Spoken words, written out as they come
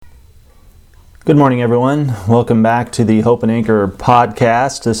Good morning, everyone. Welcome back to the Hope and Anchor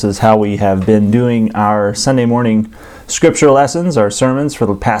podcast. This is how we have been doing our Sunday morning scripture lessons, our sermons for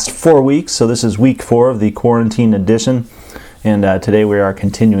the past 4 weeks. So this is week 4 of the quarantine edition. And today we are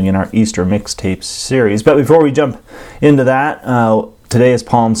continuing in our Easter Mixtape series. But before we jump into that, today is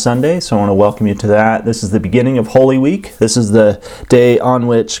Palm Sunday, so I want to welcome you to that. This is the beginning of Holy Week. This is the day on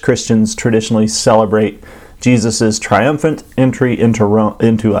which Christians traditionally celebrate Jesus' triumphant entry into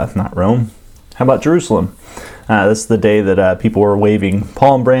Rome. How about Jerusalem? This is the day that people were waving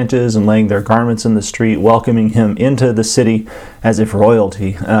palm branches and laying their garments in the street, welcoming him into the city as if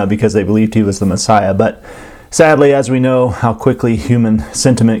royalty, because they believed he was the Messiah. But sadly, as we know how quickly human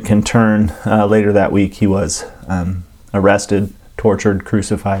sentiment can turn, later that week he was arrested, tortured,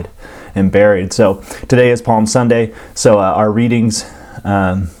 crucified, and buried. So today is Palm Sunday. So our readings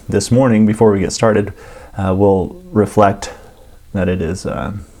this morning, before we get started, will reflect that it is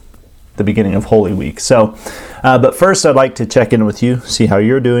the beginning of Holy Week. So, but first I'd like to check in with you, see how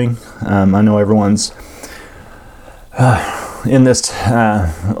you're doing. I know everyone's in this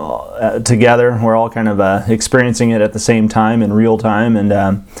together. We're all kind of experiencing it at the same time in real time,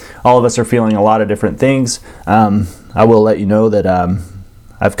 and all of us are feeling a lot of different things. I will let you know that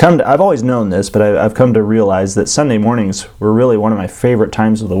I've always known this, but I've come to realize that Sunday mornings were really one of my favorite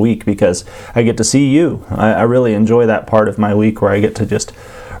times of the week because I get to see you. I really enjoy that part of my week where I get to just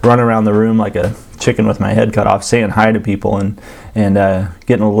run around the room like a chicken with my head cut off, saying hi to people and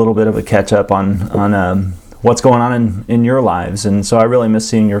getting a little bit of a catch up on what's going on in your lives. And so I really miss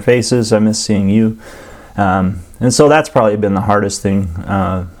seeing your faces. I miss seeing you. And so that's probably been the hardest thing,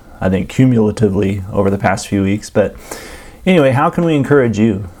 I think, cumulatively over the past few weeks. But anyway, how can we encourage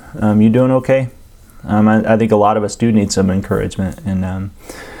you? You doing okay? I think a lot of us do need some encouragement, and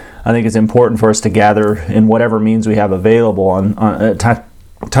I think it's important for us to gather in whatever means we have available on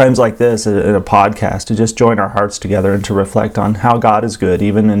times like this in a podcast, to just join our hearts together and to reflect on how God is good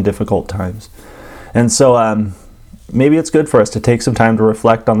even in difficult times. And so maybe it's good for us to take some time to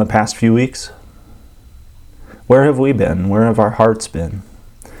reflect on the past few weeks. Where have we been? Where have our hearts been?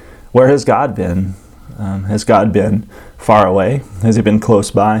 Where has God been? Has God been far away? Has he been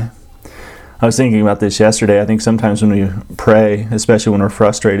close by? I was thinking about this yesterday. I think sometimes when we pray, especially when we're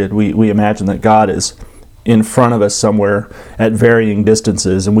frustrated, we imagine that God is in front of us somewhere at varying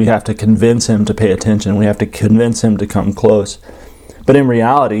distances, and we have to convince him to pay attention. We have to convince him to come close. But in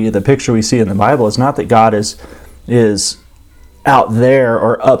reality, the picture we see in the Bible is not that God is out there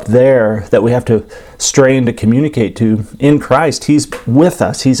or up there that we have to strain to communicate to. In Christ, he's with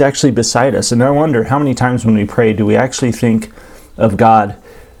us. He's actually beside us. And I wonder how many times when we pray do we actually think of God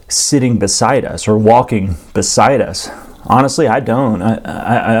sitting beside us or walking beside us? Honestly, I don't.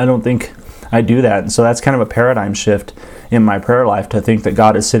 I don't think I do that. And so that's kind of a paradigm shift in my prayer life, to think that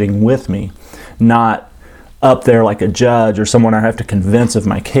God is sitting with me, not up there like a judge or someone I have to convince of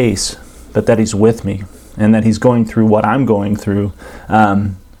my case, but that he's with me and that he's going through what I'm going through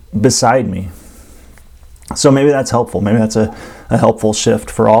beside me. So maybe that's helpful. Maybe that's a helpful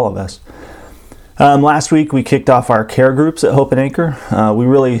shift for all of us. Last week we kicked off our care groups at Hope and Anchor. We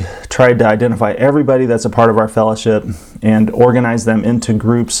really tried to identify everybody that's a part of our fellowship and organize them into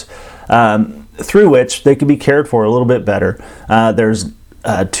groups through which they could be cared for a little bit better. There's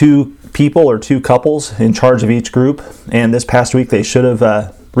 2 people or 2 couples in charge of each group, and this past week they should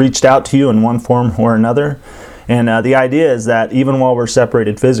have reached out to you in one form or another. And the idea is that even while we're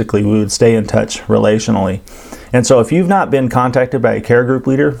separated physically, we would stay in touch relationally. And so if you've not been contacted by a care group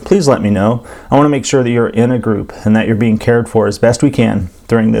leader, please let me know. I want to make sure that you're in a group and that you're being cared for as best we can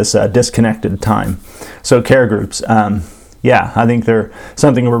during this disconnected time. So care groups, I think they're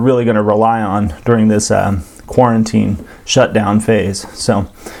something we're really going to rely on during this quarantine shutdown phase.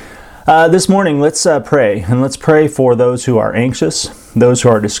 So this morning, let's pray. And let's pray for those who are anxious, those who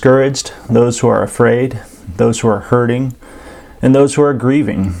are discouraged, those who are afraid, those who are hurting, and those who are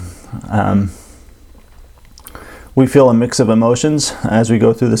grieving. We feel a mix of emotions as we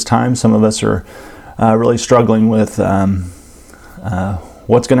go through this time. Some of us are really struggling with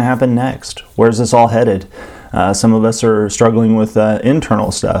what's going to happen next. Where's this all headed? Some of us are struggling with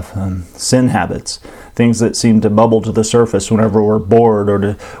internal stuff, sin habits, things that seem to bubble to the surface whenever we're bored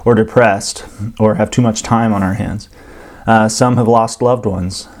or depressed or have too much time on our hands. Some have lost loved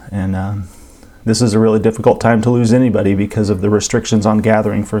ones, and this is a really difficult time to lose anybody because of the restrictions on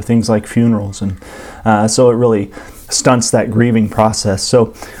gathering for things like funerals, and so it really stunts that grieving process.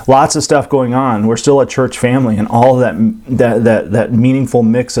 So lots of stuff going on. We're still a church family, and all of that meaningful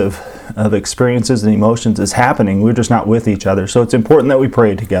mix of experiences and emotions is happening. We're just not with each other. So it's important that we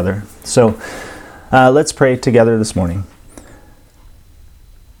pray together. So let's pray together this morning.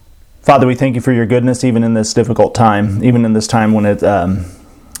 Father, we thank you for your goodness even in this difficult time, even in this time when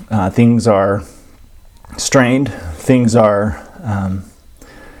things are strained, things are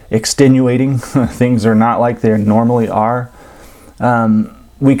extenuating, things are not like they normally are.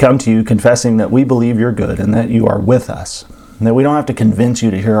 We come to you confessing that we believe you're good and that you are with us, and that we don't have to convince you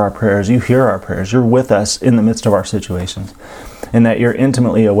to hear our prayers. You hear our prayers. You're with us in the midst of our situations, and that you're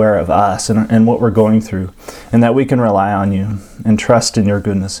intimately aware of us and what we're going through, and that we can rely on you and trust in your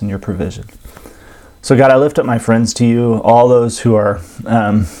goodness and your provision. So God, I lift up my friends to you, all those who are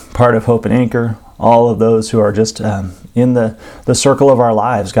part of Hope and Anchor, all of those who are just in the circle of our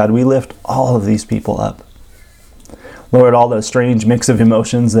lives. God, we lift all of these people up. Lord, all the strange mix of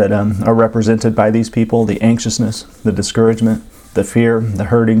emotions that are represented by these people, the anxiousness, the discouragement, the fear, the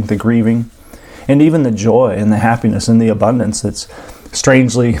hurting, the grieving, and even the joy and the happiness and the abundance that's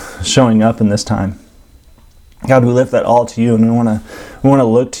strangely showing up in this time. God, we lift that all to you, and we want to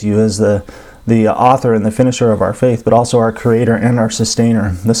look to you as the author and the finisher of our faith, but also our creator and our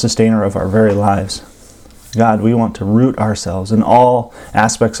sustainer, the sustainer of our very lives. God, we want to root ourselves in all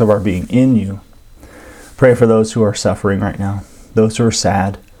aspects of our being in you. Pray for those who are suffering right now, those who are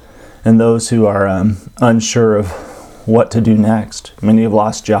sad, and those who are unsure of what to do next. Many have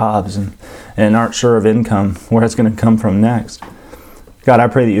lost jobs and aren't sure of income, where it's going to come from next. God, I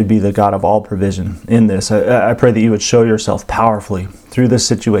pray that you'd be the God of all provision in this. I pray that you would show yourself powerfully through this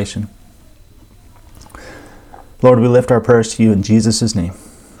situation. Lord, we lift our prayers to you in Jesus' name.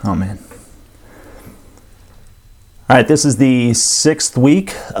 Amen. All right, this is the 6th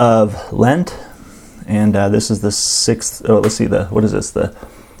week of Lent. And this is the 6th, let's see, what is this?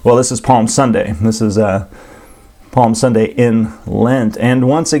 This is Palm Sunday. This is Palm Sunday in Lent. And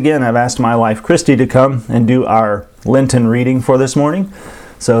once again, I've asked my wife, Christy, to come and do our Lenten reading for this morning.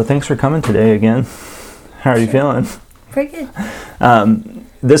 So thanks for coming today again. How are you feeling? Pretty good.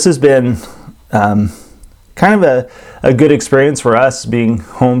 This has been kind of a good experience for us being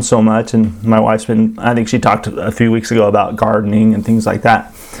home so much. And my wife's I think she talked a few weeks ago about gardening and things like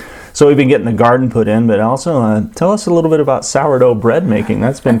that. So we've been getting the garden put in, but also tell us a little bit about sourdough bread making.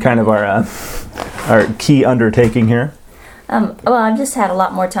 That's been kind of our key undertaking here. Well, I've just had a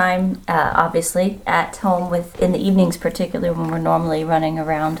lot more time, obviously, at home in the evenings, particularly when we're normally running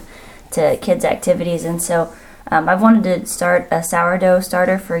around to kids' activities. And so I've wanted to start a sourdough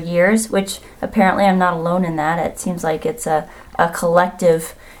starter for years, which apparently I'm not alone in that. It seems like it's a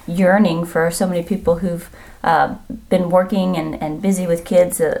collective yearning for so many people who've been working and busy with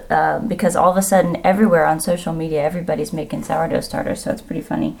kids because all of a sudden everywhere on social media everybody's making sourdough starters, so it's pretty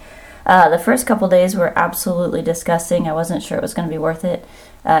funny. The first couple days were absolutely disgusting. I wasn't sure it was going to be worth it.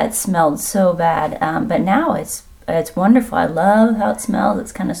 It smelled so bad, but now it's wonderful. I love how it smells.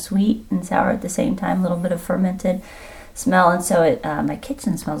 It's kind of sweet and sour at the same time, a little bit of fermented smell, and so my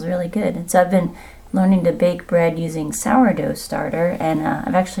kitchen smells really good. And so I've been learning to bake bread using sourdough starter, and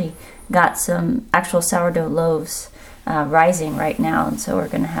I've actually got some actual sourdough loaves rising right now, and so we're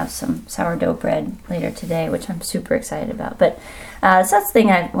going to have some sourdough bread later today, which I'm super excited about. But so that's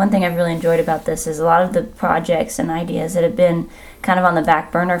one thing I've really enjoyed about this is a lot of the projects and ideas that have been kind of on the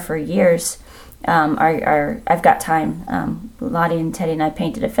back burner for years I've got time. Lottie and Teddy and I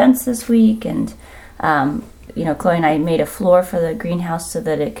painted a fence this week, and Chloe and I made a floor for the greenhouse so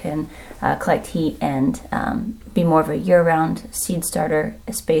that it can collect heat and be more of a year-round seed starter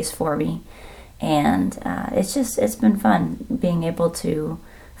space for me. And it's been fun being able to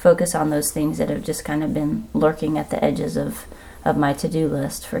focus on those things that have just kind of been lurking at the edges of my to-do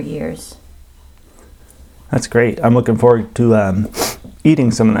list for years. That's great. I'm looking forward to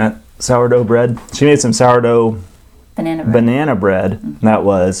eating some of that sourdough bread. She made some sourdough banana bread. Mm-hmm. That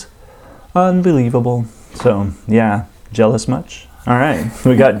was unbelievable. So, yeah, jealous much? All right,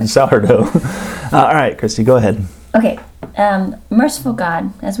 we got sourdough. All right, Christy, go ahead. Okay. Merciful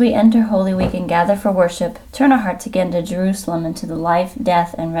God, as we enter Holy Week and gather for worship, turn our hearts again to Jerusalem and to the life,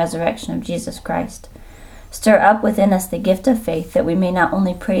 death, and resurrection of Jesus Christ. Stir up within us the gift of faith that we may not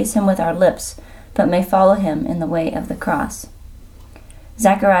only praise him with our lips, but may follow him in the way of the cross.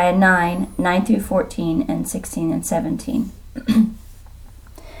 Zechariah 9 through 14, and 16 and 17.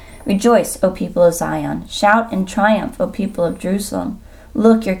 Rejoice, O people of Zion. Shout in triumph, O people of Jerusalem.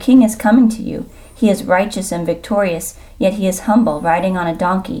 Look, your king is coming to you. He is righteous and victorious, yet he is humble, riding on a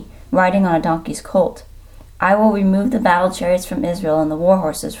donkey's colt. I will remove the battle chariots from Israel and the war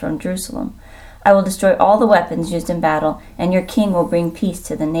horses from Jerusalem. I will destroy all the weapons used in battle, and your king will bring peace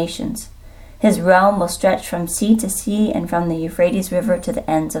to the nations. His realm will stretch from sea to sea and from the Euphrates River to the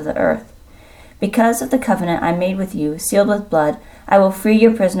ends of the earth. Because of the covenant I made with you, sealed with blood, I will free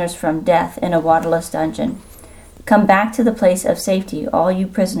your prisoners from death in a waterless dungeon. Come back to the place of safety, all you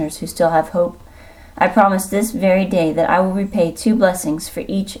prisoners who still have hope. I promise this very day that I will repay 2 blessings for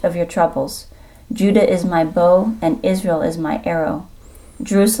each of your troubles. Judah is my bow, and Israel is my arrow.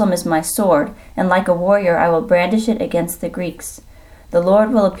 Jerusalem is my sword, and like a warrior I will brandish it against the Greeks. The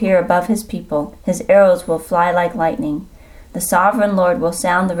Lord will appear above his people. His arrows will fly like lightning. The sovereign Lord will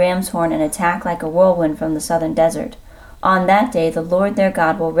sound the ram's horn and attack like a whirlwind from the southern desert. On that day the Lord their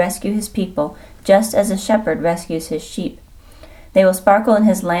God will rescue his people, just as a shepherd rescues his sheep. They will sparkle in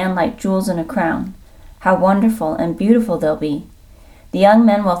his land like jewels in a crown. How wonderful and beautiful they'll be. The young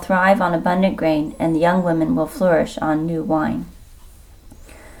men will thrive on abundant grain, and the young women will flourish on new wine.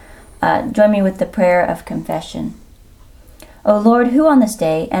 Join me with the prayer of confession. O Lord, who on this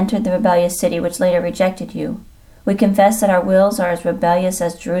day entered the rebellious city which later rejected you? We confess that our wills are as rebellious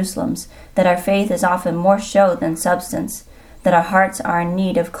as Jerusalem's, that our faith is often more show than substance, that our hearts are in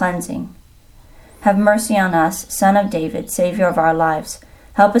need of cleansing. Have mercy on us, Son of David, Savior of our lives.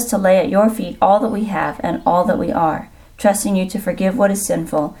 Help us to lay at your feet all that we have and all that we are, trusting you to forgive what is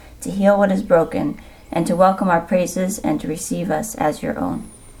sinful, to heal what is broken, and to welcome our praises and to receive us as your own.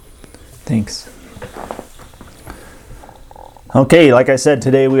 Thanks. Okay, like I said,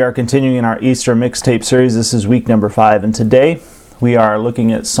 today we are continuing our Easter Mixtape series. This is week number 5, and today we are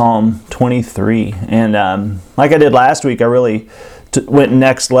looking at Psalm 23. And like I did last week, I really went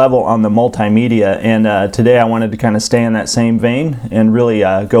next level on the multimedia, and today I wanted to kind of stay in that same vein and really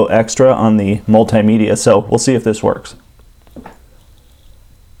go extra on the multimedia. So we'll see if this works.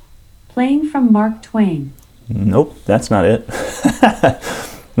 Playing from Mark Twain. Nope, that's not it.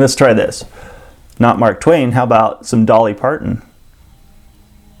 Let's try this. Not Mark Twain, how about some Dolly Parton?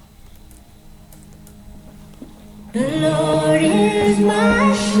 The Lord is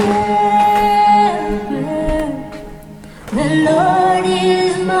my shepherd. The Lord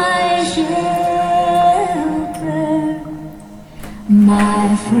is my shepherd,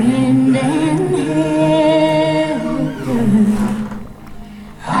 my friend and helper.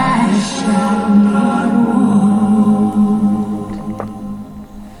 I shall not want.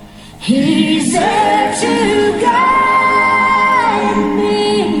 He's there to guide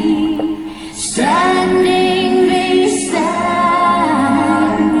me, standing beside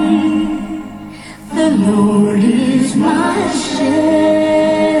me. The Lord is my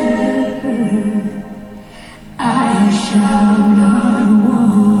shepherd, I shall not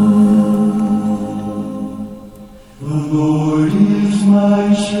want. The Lord is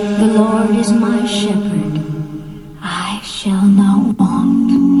my shepherd. The Lord is my shepherd, I shall not want.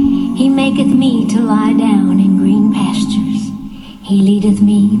 He maketh me to lie down in green pastures. He leadeth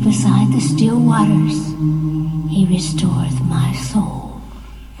me beside the still waters. He restoreth my soul.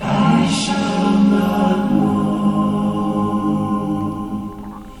 I shall not want.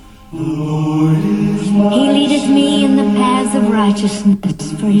 The Lord is my He leadeth me in the paths of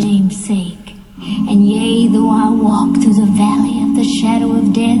righteousness for his name's sake. And yea, though I walk through the valley of the shadow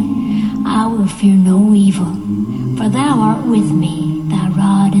of death, I will fear no evil, for thou art with me. Thy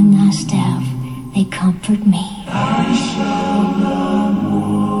rod and thy staff, they comfort me. I shall not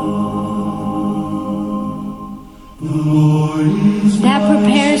want. The Lord is Thou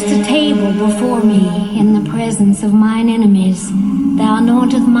preparest a table before me in the presence of mine enemies. Thou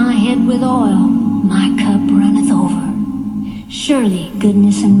anointest my head with oil, my cup runneth over. Surely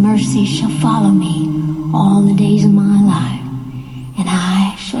goodness and mercy shall follow me all the days of my life, and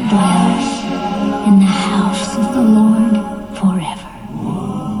I shall dwell in the house of the Lord forever.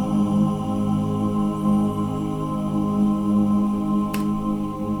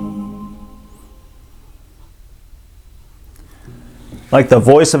 Like the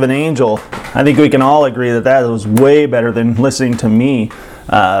voice of an angel. I think we can all agree that that was way better than listening to me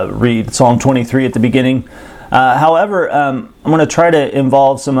read Psalm 23 at the beginning. However, I'm going to try to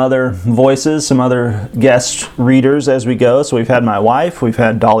involve some other voices, some other guest readers as we go. So we've had my wife, we've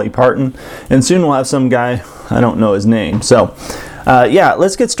had Dolly Parton, and soon we'll have some guy, I don't know his name. So yeah,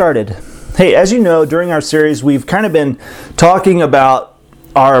 let's get started. Hey, as you know, during our series, we've kind of been talking about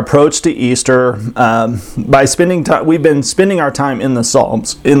our approach to Easter by spending time. We've been spending our time in the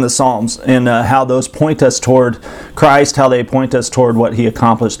Psalms, and how those point us toward Christ, how they point us toward what He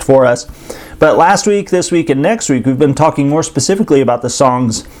accomplished for us. But last week, this week, and next week, we've been talking more specifically about the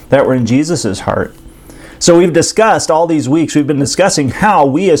songs that were in Jesus' heart. So we've discussed all these weeks, we've been discussing how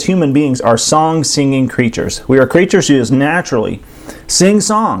we as human beings are song-singing creatures. We are creatures who just naturally sing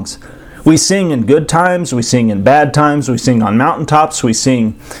songs. We sing in good times, we sing in bad times, we sing on mountaintops, we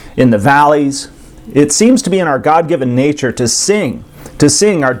sing in the valleys. It seems to be in our God-given nature to sing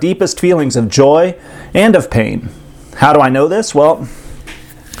our deepest feelings of joy and of pain. How do I know this? Well,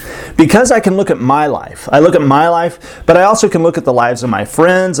 Because I can look at my life. I look at my life, but I also can look at the lives of my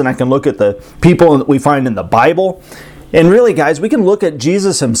friends, and I can look at the people that we find in the Bible. And really, guys, we can look at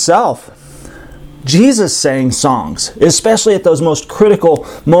Jesus himself. Jesus sang songs, especially at those most critical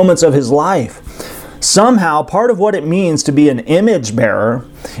moments of his life. Somehow, part of what it means to be an image bearer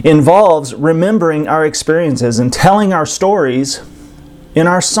involves remembering our experiences and telling our stories in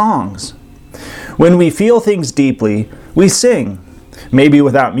our songs. When we feel things deeply, we sing. Maybe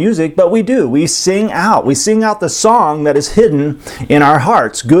without music, but we do. We sing out. We sing out the song that is hidden in our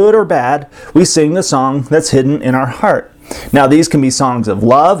hearts. Good or bad, we sing the song that's hidden in our heart. Now, these can be songs of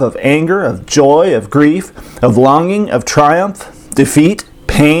love, of anger, of joy, of grief, of longing, of triumph, defeat,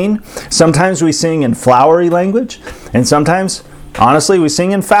 pain. Sometimes we sing in flowery language, and sometimes, honestly, we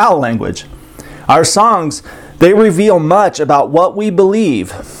sing in foul language. Our songs, they reveal much about what we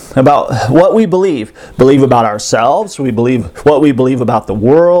believe, believe about ourselves, what we believe about the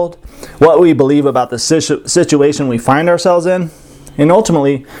world, what we believe about the situation we find ourselves in, and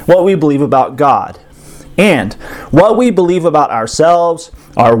ultimately, what we believe about God. And what we believe about ourselves,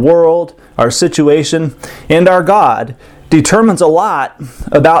 our world, our situation, and our God determines a lot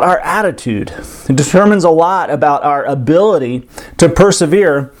about our attitude. It determines a lot about our ability to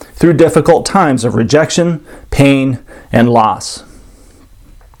persevere through difficult times of rejection, pain, and loss.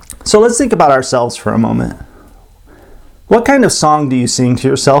 So let's think about ourselves for a moment. What kind of song do you sing to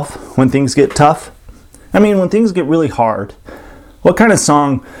yourself when things get tough? I mean, when things get really hard. What kind of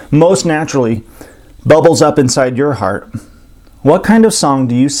song most naturally bubbles up inside your heart? What kind of song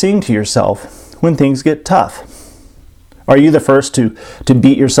do you sing to yourself when things get tough? Are you the first to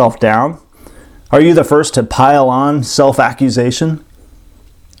beat yourself down? Are you the first to pile on self-accusation?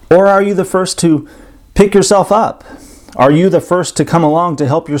 Or are you the first to pick yourself up? Are you the first to come along to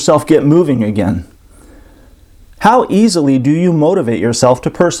help yourself get moving again? How easily do you motivate yourself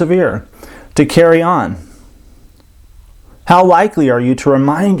to persevere, to carry on? How likely are you to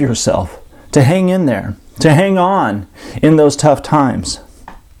remind yourself to hang in there, to hang on in those tough times?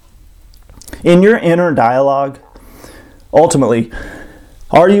 In your inner dialogue, ultimately,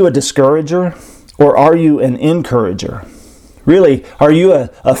 are you a discourager or are you an encourager? Really, are you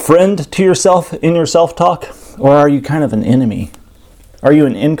a friend to yourself in your self-talk, or are you kind of an enemy? Are you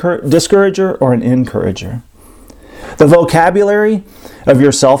an discourager or an encourager? The vocabulary of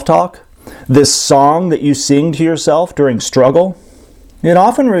your self-talk, this song that you sing to yourself during struggle, it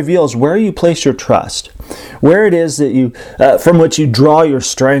often reveals where you place your trust, where it is that you, from which you draw your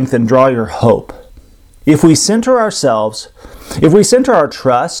strength and draw your hope. If we center our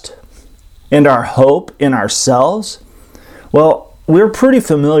trust and our hope in ourselves, well, we're pretty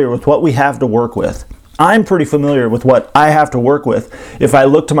familiar with what we have to work with. I'm pretty familiar with what I have to work with if I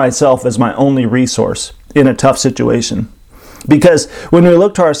look to myself as my only resource in a tough situation. Because when we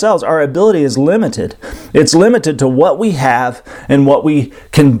look to ourselves, our ability is limited. It's limited to what we have and what we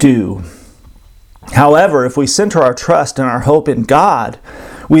can do. However, if we center our trust and our hope in God,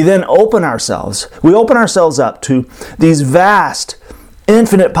 we then open ourselves up to these vast,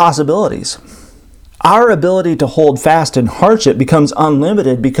 infinite possibilities. Our ability to hold fast in hardship becomes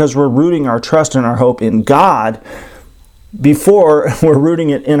unlimited because we're rooting our trust and our hope in God before we're rooting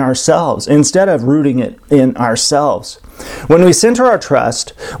it in ourselves, instead of rooting it in ourselves. When we center our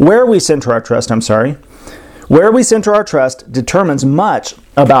trust, where we center our trust determines much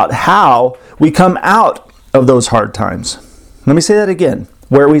about how we come out of those hard times. Let me say that again.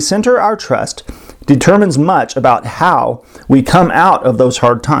 Where we center our trust determines much about how we come out of those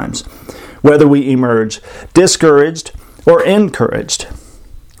hard times. Whether we emerge discouraged or encouraged.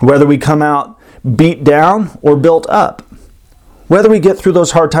 Whether we come out beat down or built up. Whether we get through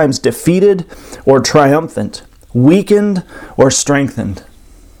those hard times defeated or triumphant, weakened or strengthened.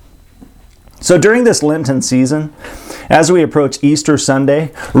 So during this Lenten season, as we approach Easter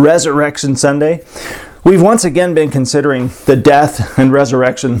Sunday, Resurrection Sunday, we've once again been considering the death and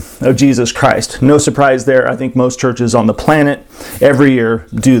resurrection of Jesus Christ. No surprise there. I think most churches on the planet every year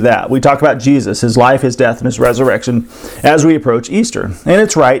do that. We talk about Jesus, his life, his death, and his resurrection as we approach Easter. And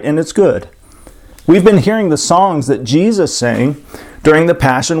it's right and it's good. We've been hearing the songs that Jesus sang during the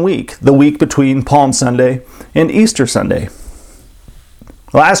Passion Week, the week between Palm Sunday and Easter Sunday.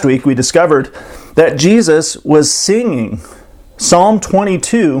 Last week we discovered that Jesus was singing Psalm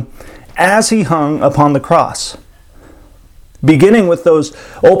 22 as he hung upon the cross. Beginning with those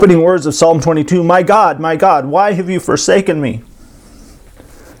opening words of Psalm 22, my God, why have you forsaken me?"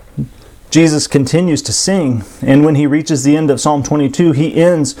 Jesus continues to sing, and when he reaches the end of Psalm 22, he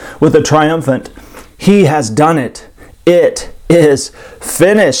ends with a triumphant, "He has done it. It is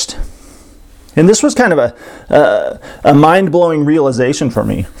finished." And this was kind of a mind-blowing realization for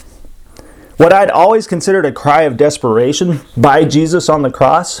me. What I'd always considered a cry of desperation by Jesus on the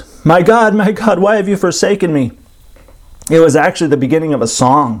cross, my God, why have you forsaken me? It was actually the beginning of a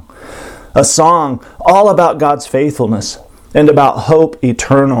song all about God's faithfulness and about hope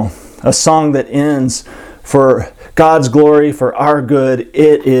eternal, a song that ends for God's glory, for our good.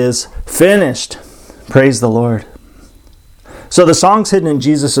 It is finished. Praise the Lord. So the songs hidden in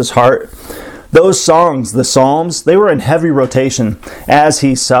Jesus' heart, those songs, the Psalms, they were in heavy rotation as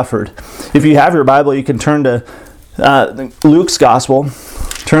he suffered. If you have your Bible, you can turn to Luke's Gospel.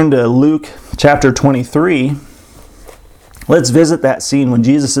 Turn to Luke chapter 23. Let's visit that scene when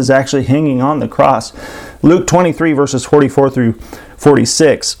Jesus is actually hanging on the cross. Luke 23, verses 44 through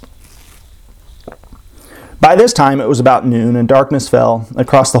 46. By this time it was about noon, and darkness fell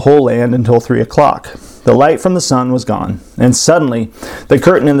across the whole land until 3 o'clock. The light from the sun was gone, and suddenly the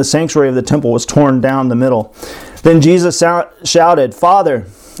curtain in the sanctuary of the temple was torn down the middle. Then Jesus shouted, Father,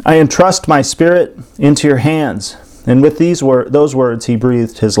 I entrust my spirit into your hands. And with those words he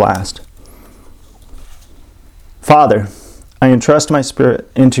breathed his last. Father, I entrust my spirit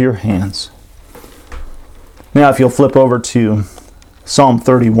into your hands. Now if you'll flip over to Psalm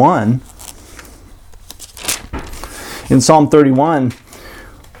 31. In Psalm 31,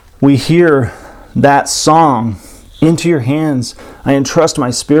 we hear that song, into your hands I entrust my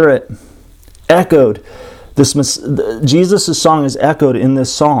spirit, echoed. Jesus' song is echoed in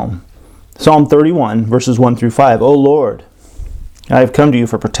this psalm. Psalm 31, verses 1 through 5. O Lord, I have come to you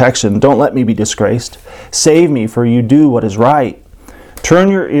for protection. Don't let me be disgraced. Save me, for you do what is right.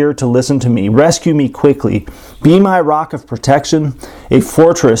 Turn your ear to listen to me. Rescue me quickly. Be my rock of protection, a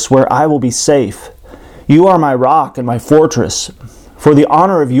fortress where I will be safe. You are my rock and my fortress. For the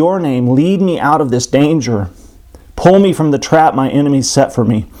honor of your name, lead me out of this danger. Pull me from the trap my enemies set for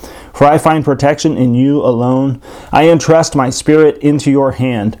me. For I find protection in you alone. I entrust my spirit into your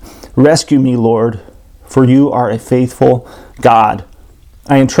hand. Rescue me, Lord, for you are a faithful God.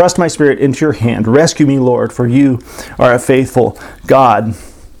 I entrust my spirit into your hand. Rescue me, Lord, for you are a faithful God.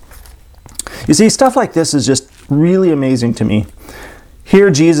 You see, stuff like this is just really amazing to me.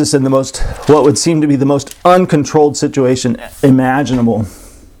 Here Jesus in what would seem to be the most uncontrolled situation imaginable.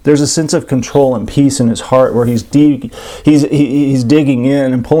 There's a sense of control and peace in his heart where he's digging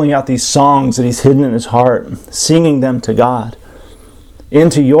in and pulling out these songs that he's hidden in his heart, singing them to God.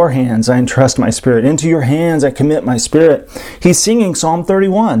 Into your hands I entrust my spirit. Into your hands I commit my spirit. He's singing Psalm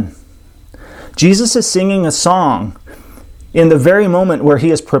 31. Jesus is singing a song in the very moment where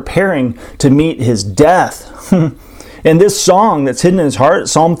he is preparing to meet his death. And this song that's hidden in his heart,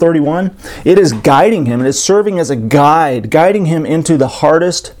 Psalm 31, it is guiding him. It is serving as a guide, guiding him into the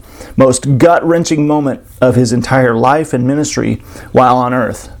hardest, most gut-wrenching moment of his entire life and ministry while on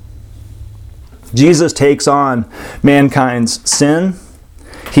earth. Jesus takes on mankind's sin.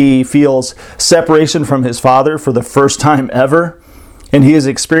 He feels separation from his Father for the first time ever. And he is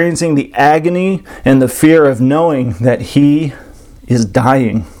experiencing the agony and the fear of knowing that he is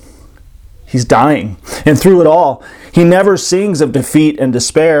dying. He's dying. And through it all, he never sings of defeat and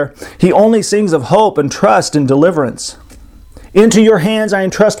despair. He only sings of hope and trust and deliverance. Into your hands I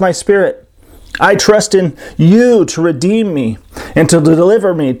entrust my spirit. I trust in you to redeem me and to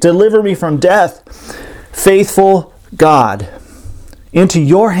deliver me from death. Faithful God, into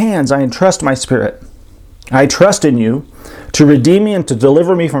your hands I entrust my spirit. I trust in you to redeem me and to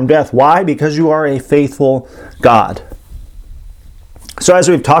deliver me from death. Why? Because you are a faithful God. So as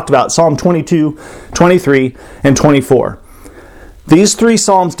we've talked about, Psalm 22, 23, and 24. These three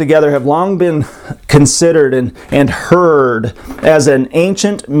Psalms together have long been considered and heard as an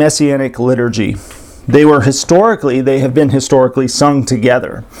ancient messianic liturgy. They have been historically sung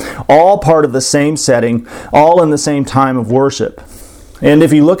together, all part of the same setting, all in the same time of worship. And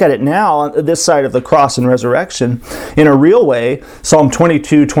if you look at it now, on this side of the cross and resurrection, in a real way, Psalm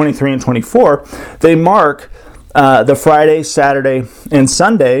 22, 23, and 24, they mark the Friday, Saturday, and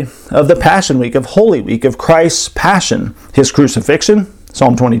Sunday of the Passion Week, of Holy Week, of Christ's Passion, his crucifixion,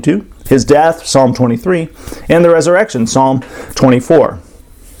 Psalm 22, his death, Psalm 23, and the resurrection, Psalm 24.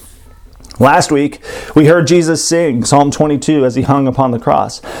 Last week, we heard Jesus sing Psalm 22 as he hung upon the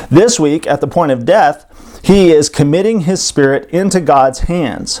cross. This week, at the point of death, he is committing his spirit into God's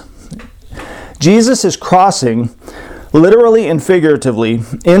hands. Jesus is crossing, literally and figuratively,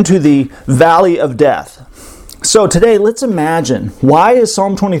 into the valley of death. So today, let's imagine, why is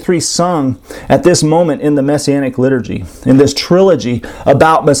Psalm 23 sung at this moment in the Messianic liturgy, in this trilogy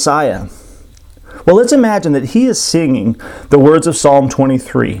about Messiah? Well, let's imagine that he is singing the words of Psalm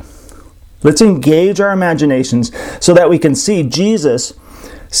 23. Let's engage our imaginations so that we can see Jesus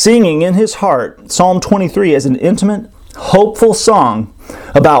singing in his heart Psalm 23 as an intimate, hopeful song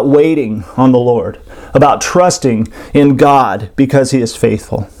about waiting on the Lord, about trusting in God because He is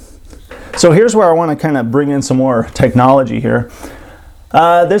faithful. So here's where I want to kind of bring in some more technology here.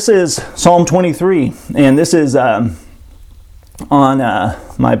 This is Psalm 23, and this is on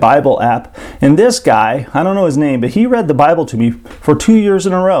my Bible app. And this guy, I don't know his name, but he read the Bible to me for 2 years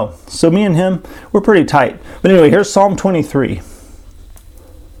in a row. So me and him, we're pretty tight. But anyway, here's Psalm 23.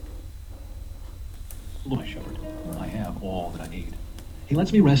 My shepherd, I have all that I need. He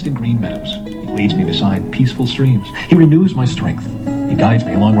lets me rest in green meadows. He leads me beside peaceful streams. He renews my strength. He guides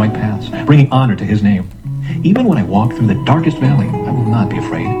me along right paths, bringing honor to His name. Even when I walk through the darkest valley, I will not be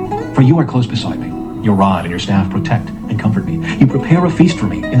afraid, for You are close beside me. Your rod and Your staff protect and comfort me. You prepare a feast for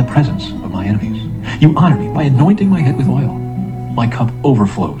me in the presence of my enemies. You honor me by anointing my head with oil. My cup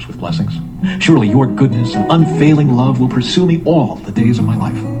overflows with blessings. Surely Your goodness and unfailing love will pursue me all the days of my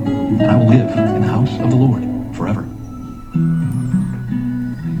life, and I will live in the house of the Lord forever.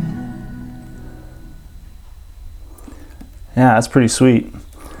 Yeah, that's pretty sweet.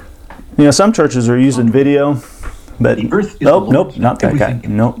 You know, some churches are using video, but The earth is nope, the Lord's, not that guy. everything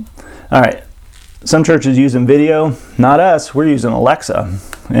in it. Nope. All right. Some churches using video, not us. We're using Alexa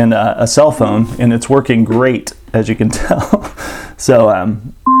and a cell phone, and it's working great, as you can tell. So,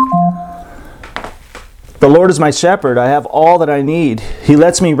 the Lord is my shepherd. I have all that I need. He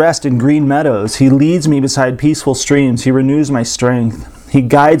lets me rest in green meadows. He leads me beside peaceful streams. He renews my strength. He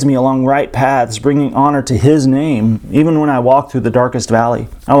guides me along right paths, bringing honor to His name. Even when I walk through the darkest valley,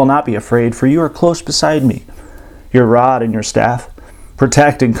 I will not be afraid, for You are close beside me. Your rod and Your staff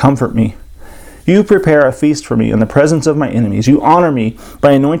protect and comfort me. You prepare a feast for me in the presence of my enemies. You honor me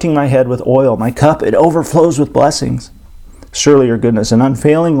by anointing my head with oil. My cup, it overflows with blessings. Surely Your goodness and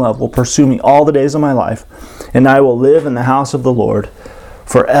unfailing love will pursue me all the days of my life, and I will live in the house of the Lord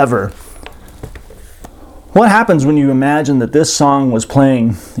forever. What happens when you imagine that this song was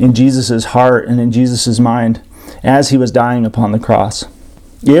playing in Jesus' heart and in Jesus' mind as He was dying upon the cross?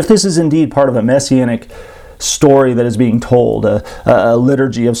 If this is indeed part of a messianic story that is being told, a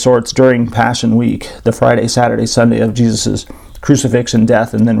liturgy of sorts during Passion Week, the Friday, Saturday, Sunday of Jesus' crucifixion,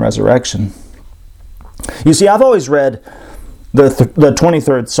 death, and then resurrection. You see, I've always read the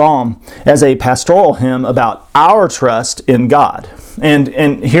 23rd Psalm as a pastoral hymn about our trust in God.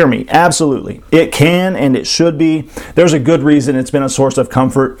 And hear me, absolutely. It can and it should be. There's a good reason it's been a source of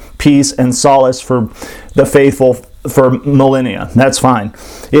comfort, peace, and solace for the faithful for millennia. That's fine.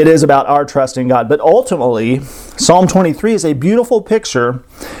 It is about our trust in God. But ultimately, Psalm 23 is a beautiful picture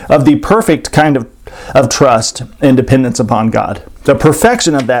of the perfect kind of trust and dependence upon God. The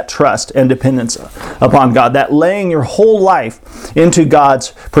perfection of that trust and dependence upon God. That laying your whole life into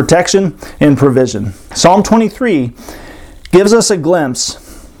God's protection and provision. Psalm 23 gives us a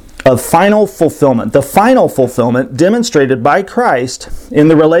glimpse of final fulfillment. The final fulfillment demonstrated by Christ in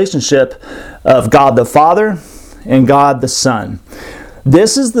the relationship of God the Father and God the Son.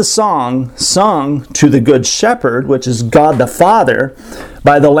 This is the song sung to the Good Shepherd, which is God the Father,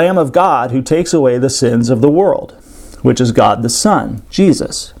 by the Lamb of God who takes away the sins of the world, which is God the Son,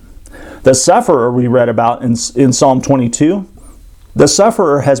 Jesus. The sufferer we read about in Psalm 22, the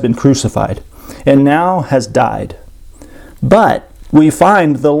sufferer has been crucified and now has died. But we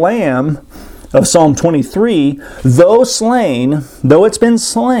find the Lamb of Psalm 23, though it's been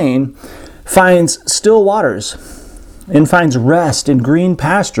slain, finds still waters and finds rest in green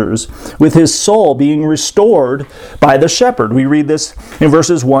pastures, with his soul being restored by the shepherd. We read this in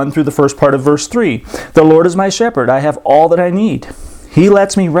verses 1 through the first part of verse 3. The Lord is my shepherd. I have all that I need. He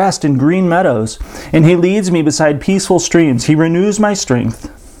lets me rest in green meadows, and He leads me beside peaceful streams. He renews my strength.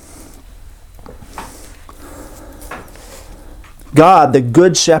 God, the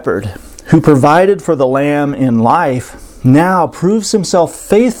Good Shepherd, who provided for the lamb in life, now proves Himself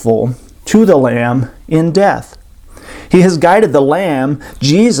faithful to the lamb in death. He has guided the lamb,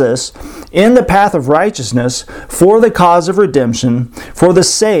 Jesus, in the path of righteousness for the cause of redemption, for the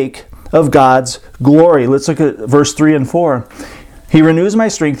sake of God's glory. Let's look at verse 3 and 4. He renews my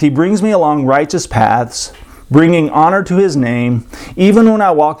strength. He brings me along righteous paths, bringing honor to His name. Even when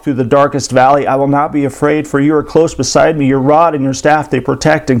I walk through the darkest valley, I will not be afraid, for You are close beside me. Your rod and Your staff, they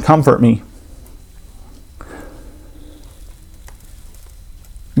protect and comfort me.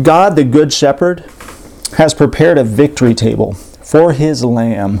 God, the Good Shepherd, has prepared a victory table for His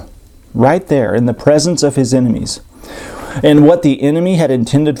lamb right there in the presence of His enemies. And what the enemy had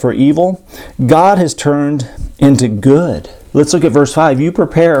intended for evil, God has turned into good. Let's look at verse 5. You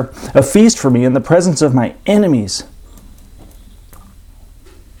prepare a feast for me in the presence of my enemies.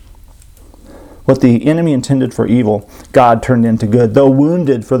 What the enemy intended for evil, God turned into good. Though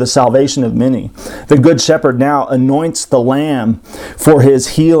wounded for the salvation of many, the Good Shepherd now anoints the Lamb for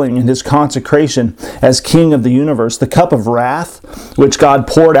his healing and his consecration as King of the universe. The cup of wrath, which God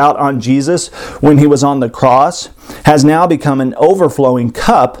poured out on Jesus when he was on the cross, has now become an overflowing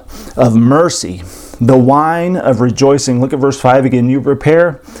cup of mercy. The wine of rejoicing. Look at verse 5 again. You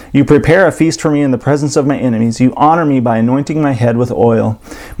prepare a feast for me in the presence of my enemies. You honor me by anointing my head with oil.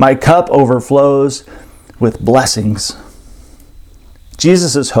 My cup overflows with blessings.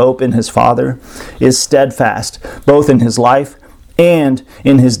 Jesus' hope in his Father is steadfast, both in his life and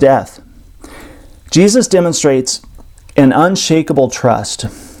in his death. Jesus demonstrates an unshakable trust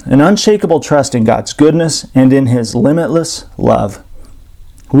in God's goodness and in his limitless love.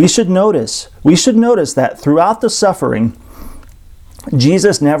 We should notice that throughout the suffering,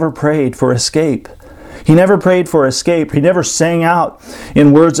 Jesus never prayed for escape. He never prayed for escape. He never sang out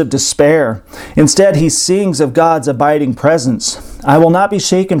in words of despair. Instead, he sings of God's abiding presence. I will not be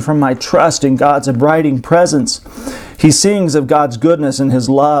shaken from my trust in God's abiding presence. He sings of God's goodness and his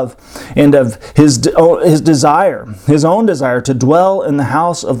love and of his desire, his own desire to dwell in the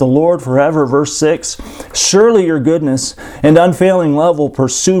house of the Lord forever. Verse 6, surely your goodness and unfailing love will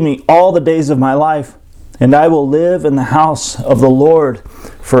pursue me all the days of my life, and I will live in the house of the Lord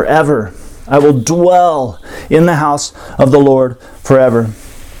forever. I will dwell in the house of the Lord forever.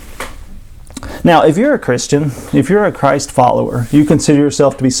 Now, if you're a Christian, if you're a Christ follower, you consider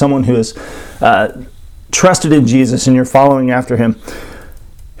yourself to be someone who is trusted in Jesus and you're following after him,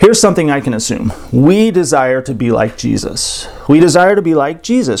 here's something I can assume. We desire to be like Jesus. We desire to be like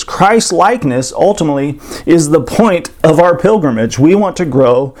Jesus. Christ-likeness ultimately is the point of our pilgrimage. We want to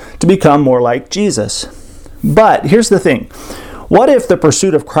grow to become more like Jesus. But here's the thing. What if the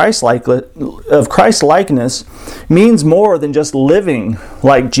pursuit of Christ-likeness means more than just living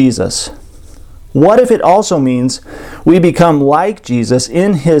like Jesus? What if it also means we become like Jesus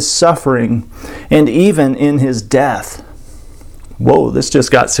in his suffering and even in his death? Whoa, this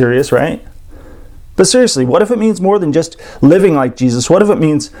just got serious, right? But seriously, what if it means more than just living like Jesus? What if it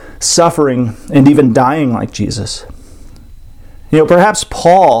means suffering and even dying like Jesus? Perhaps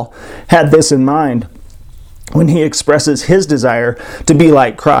Paul had this in mind when he expresses his desire to be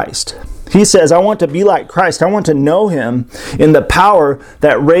like Christ. He says, I want to be like Christ. I want to know him in the power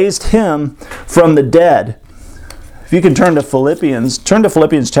that raised him from the dead. If you can turn to Philippians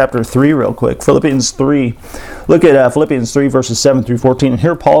chapter 3 real quick. Philippians 3. Look at Philippians 3 verses 7 through 14 and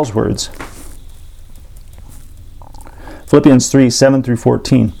hear Paul's words. Philippians 3, 7 through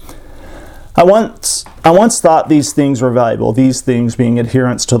 14. I once thought these things were valuable, these things being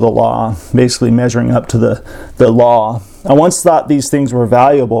adherence to the law, basically measuring up to the law. I once thought these things were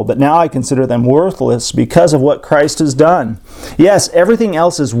valuable, but now I consider them worthless because of what Christ has done. Yes, everything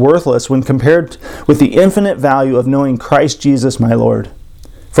else is worthless when compared with the infinite value of knowing Christ Jesus my Lord.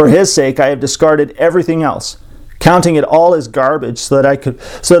 For his sake I have discarded everything else, counting it all as garbage so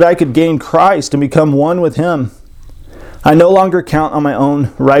that I could gain Christ and become one with him. I no longer count on my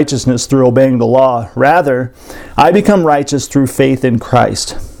own righteousness through obeying the law. Rather, I become righteous through faith in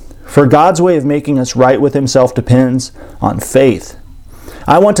Christ. For God's way of making us right with himself depends on faith.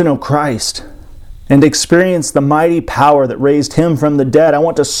 I want to know Christ and experience the mighty power that raised him from the dead. I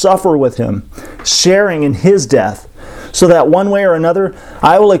want to suffer with him, sharing in his death, so that one way or another,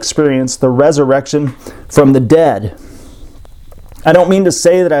 I will experience the resurrection from the dead. I don't mean to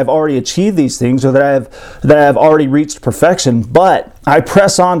say that I've already achieved these things or that I have already reached perfection, but I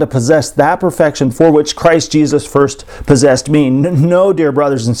press on to possess that perfection for which Christ Jesus first possessed me. No, dear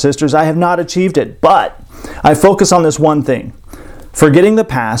brothers and sisters, I have not achieved it, but I focus on this one thing, forgetting the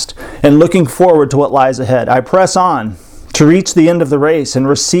past and looking forward to what lies ahead. I press on to reach the end of the race and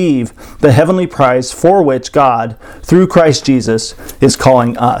receive the heavenly prize for which God, through Christ Jesus, is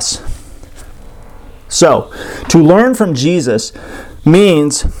calling us. So, to learn from Jesus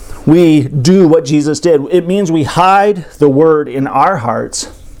means we do what Jesus did. It means we hide the word in our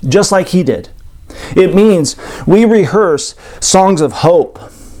hearts, just like he did. It means we rehearse songs of hope.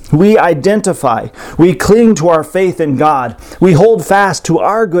 We identify. We cling to our faith in God. We hold fast to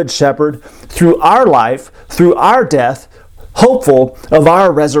our Good Shepherd through our life, through our death, hopeful of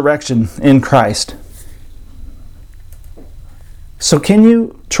our resurrection in Christ. So can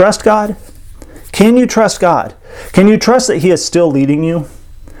you trust God? Can you trust God? Can you trust that he is still leading you?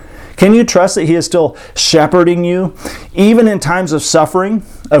 Can you trust that he is still shepherding you, even in times of suffering,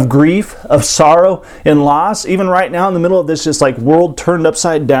 of grief, of sorrow, and loss? Even right now in the middle of this just like world turned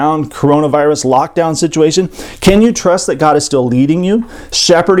upside down coronavirus lockdown situation, can you trust that God is still leading you,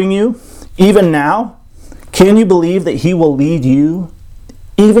 shepherding you, even now? Can you believe that he will lead you,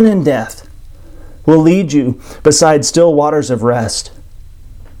 even in death? will lead you beside still waters of rest,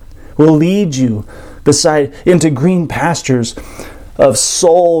 will lead you into green pastures of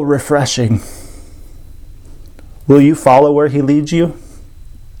soul refreshing. Will you follow where he leads you?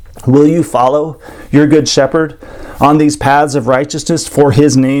 Will you follow your good shepherd on these paths of righteousness for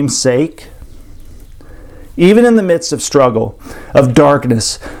his name's sake? Even in the midst of struggle, of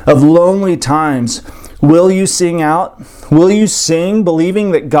darkness, of lonely times, will you sing out? Will you sing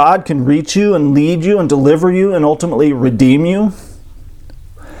believing that God can reach you and lead you and deliver you and ultimately redeem you?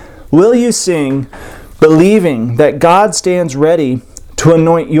 Will you sing believing that God stands ready to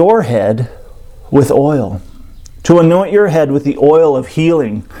anoint your head with oil, to anoint your head with the oil of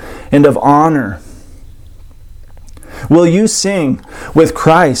healing and of honor? Will you sing with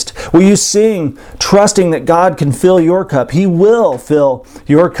Christ? Will you sing trusting that God can fill your cup? He will fill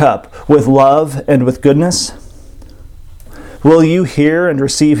your cup with love and with goodness. Will you hear and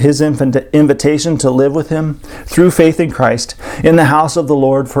receive his invitation to live with him through faith in Christ in the house of the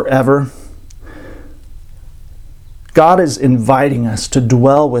Lord forever? God is inviting us to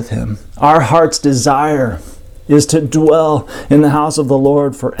dwell with him. Our heart's desire is to dwell in the house of the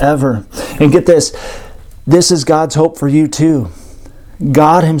Lord forever. And get this, this is God's hope for you too.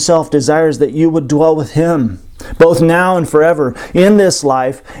 God himself desires that you would dwell with him, both now and forever, in this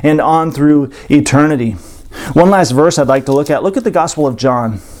life and on through eternity. One last verse I'd like to look at. Look at the Gospel of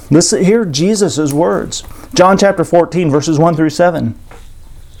John. Listen, hear Jesus' words. John chapter 14, verses 1 through 7.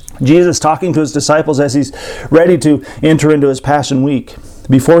 Jesus talking to his disciples as he's ready to enter into his Passion Week,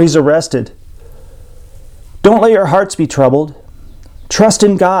 before he's arrested. Don't let your hearts be troubled. Trust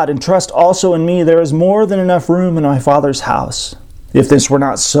in God and trust also in me. There is more than enough room in my Father's house. If this were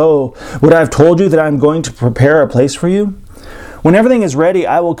not so, would I have told you that I am going to prepare a place for you? When everything is ready,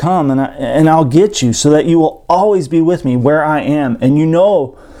 I will come and I'll get you so that you will always be with me where I am, and you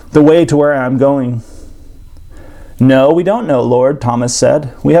know the way to where I am going. No, we don't know, Lord, Thomas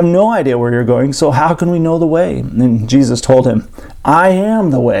said. We have no idea where you're going, so how can we know the way? And Jesus told him, I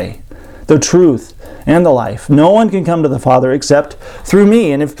am the way, the truth, and the life. No one can come to the Father except through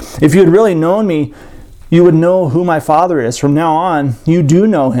me. And if you had really known me, you would know who my Father is. From now on, you do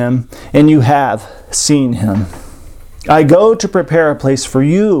know him, and you have seen him. I go to prepare a place for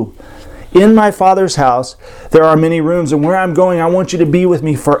you. In my Father's house, there are many rooms, and where I'm going, I want you to be with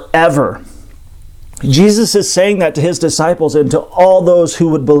me forever. Jesus is saying that to his disciples and to all those who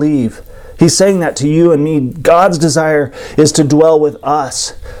would believe. He's saying that to you and me. God's desire is to dwell with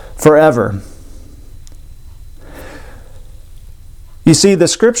us forever. You see, the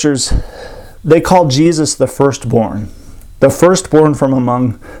scriptures, they call Jesus the firstborn from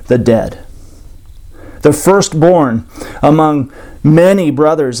among the dead. The firstborn among many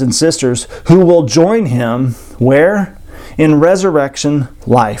brothers and sisters who will join him, where? In resurrection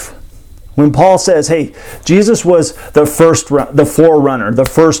life. When Paul says, hey, Jesus was the forerunner, the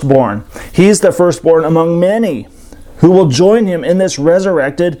firstborn. He's the firstborn among many who will join him in this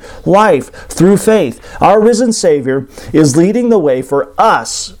resurrected life through faith. Our risen Savior is leading the way for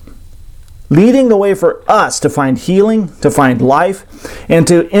us to find healing, to find life, and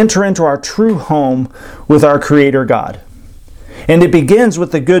to enter into our true home with our Creator God. And it begins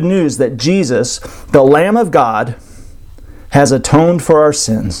with the good news that Jesus, the Lamb of God, has atoned for our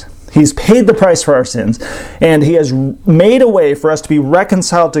sins. He's paid the price for our sins, and he has made a way for us to be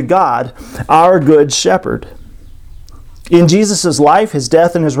reconciled to God, our good shepherd. In Jesus' life, his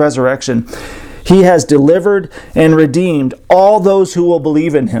death, and his resurrection, he has delivered and redeemed all those who will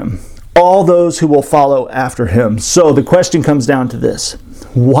believe in him, all those who will follow after him. So the question comes down to this: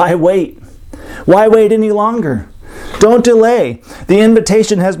 why wait? Why wait any longer? Don't delay. The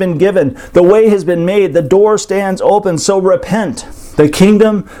invitation has been given. The way has been made. The door stands open. So repent. The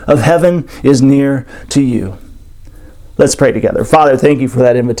kingdom of heaven is near to you. Let's pray together. Father, thank you for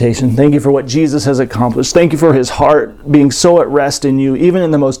that invitation. Thank you for what Jesus has accomplished. Thank you for his heart being so at rest in you. Even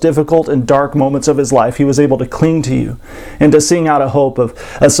in the most difficult and dark moments of his life, he was able to cling to you and to sing out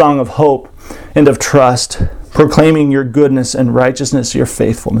a song of hope and of trust, proclaiming your goodness and righteousness, your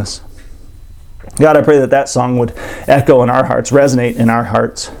faithfulness. God, I pray that song would echo in our hearts, resonate in our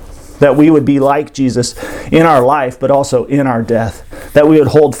hearts, that we would be like Jesus in our life, but also in our death, that we would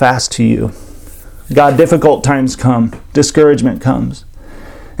hold fast to you. God, difficult times come, discouragement comes,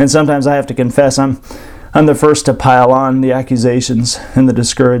 and sometimes I have to confess I'm the first to pile on the accusations and the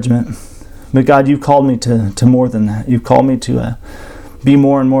discouragement. But God, you've called me to more than that. You've called me to be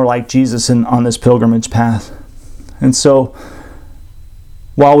more and more like Jesus on this pilgrimage path. And so,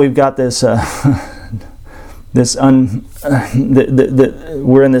 while we've got this, we're in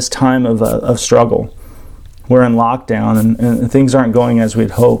this time of struggle. We're in lockdown, and things aren't going as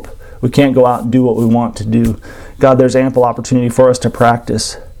we'd hope. We can't go out and do what we want to do. God, there's ample opportunity for us to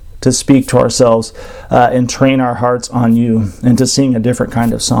practice, to speak to ourselves, and train our hearts on you, and to sing a different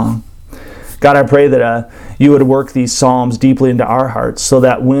kind of song. God, I pray that you would work these psalms deeply into our hearts so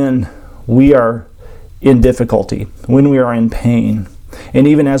that when we are in difficulty, when we are in pain, and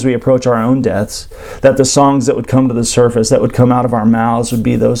even as we approach our own deaths, that the songs that would come to the surface, that would come out of our mouths, would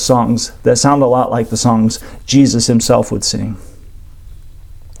be those songs that sound a lot like the songs Jesus himself would sing.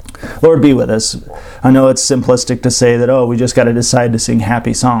 Lord, be with us. I know it's simplistic to say that, we just got to decide to sing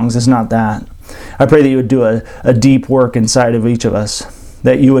happy songs. It's not that. I pray that you would do a deep work inside of each of us,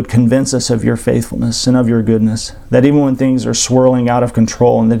 that you would convince us of your faithfulness and of your goodness, that even when things are swirling out of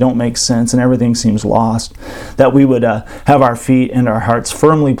control and they don't make sense and everything seems lost, that we would have our feet and our hearts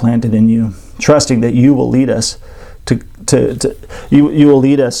firmly planted in you, trusting that you will lead us you will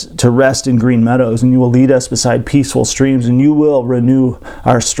lead us to rest in green meadows, and you will lead us beside peaceful streams, and you will renew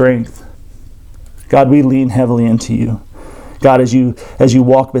our strength. God, we lean heavily into you. God, as you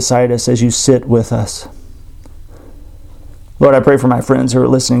walk beside us, as you sit with us. Lord, I pray for my friends who are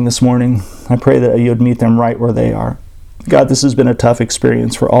listening this morning. I pray that you would meet them right where they are. God, this has been a tough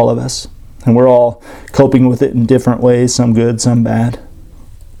experience for all of us, and we're all coping with it in different ways, some good, some bad.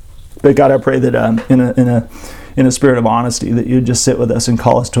 But God, I pray that in a spirit of honesty, that you'd just sit with us and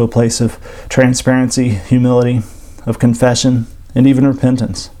call us to a place of transparency, humility, of confession, and even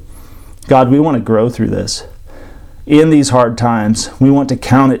repentance. God, we want to grow through this. In these hard times, we want to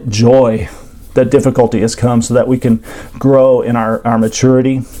count it joy that difficulty has come so that we can grow in our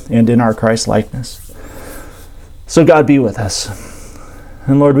maturity and in our Christ-likeness. So God, be with us.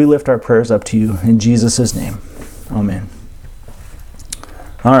 And Lord, we lift our prayers up to you in Jesus' name. Amen.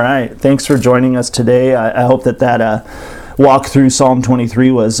 All right. Thanks for joining us today. I hope that walk through Psalm 23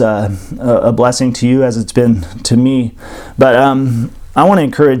 was a blessing to you as it's been to me. But I want to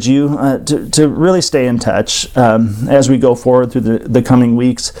encourage you to really stay in touch as we go forward through the coming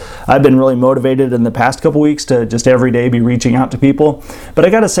weeks. I've been really motivated in the past couple weeks to just every day be reaching out to people. But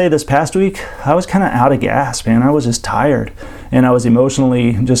I got to say, this past week, I was kind of out of gas, man. I was just tired, and I was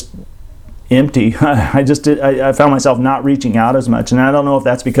emotionally just empty. I found myself not reaching out as much, and I don't know if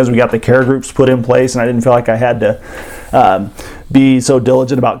that's because we got the care groups put in place and I didn't feel like I had to be so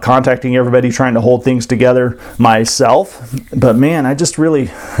diligent about contacting everybody, trying to hold things together myself. But man, I just really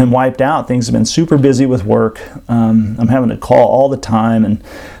am wiped out. Things have been super busy with work. I'm having to call all the time and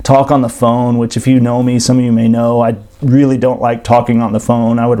talk on the phone, which if you know me, some of you may know, I really don't like talking on the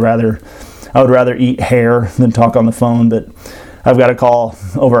phone. I would rather eat hair than talk on the phone, but I've got to call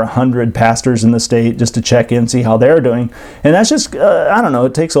over 100 pastors in the state just to check in, see how they're doing. And that's just, I don't know,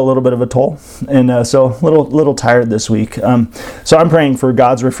 it takes a little bit of a toll. And so a little tired this week. So I'm praying for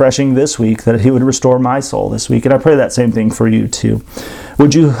God's refreshing this week, that he would restore my soul this week. And I pray that same thing for you too.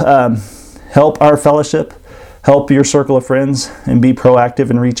 Would you help our fellowship, help your circle of friends, and be proactive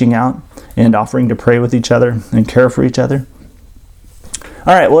in reaching out and offering to pray with each other and care for each other?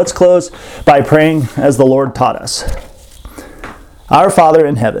 All right, well, let's close by praying as the Lord taught us. Our Father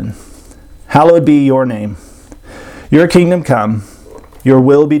in heaven, hallowed be your name. Your kingdom come, your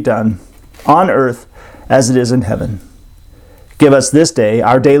will be done, on earth as it is in heaven. Give us this day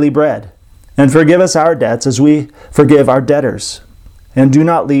our daily bread, and forgive us our debts as we forgive our debtors. And do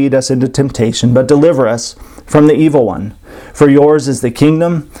not lead us into temptation, but deliver us from the evil one. For yours is the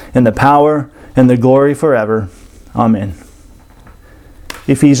kingdom, and the power, and the glory forever. Amen.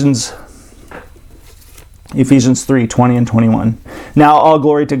 Ephesians 3:20 and 21. Now all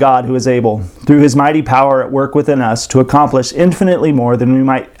glory to God who is able, through his mighty power at work within us, to accomplish infinitely more than we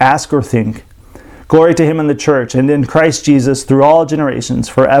might ask or think. Glory to him in the church and in Christ Jesus through all generations,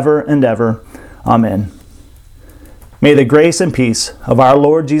 forever and ever. Amen. May the grace and peace of our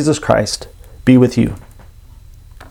Lord Jesus Christ be with you.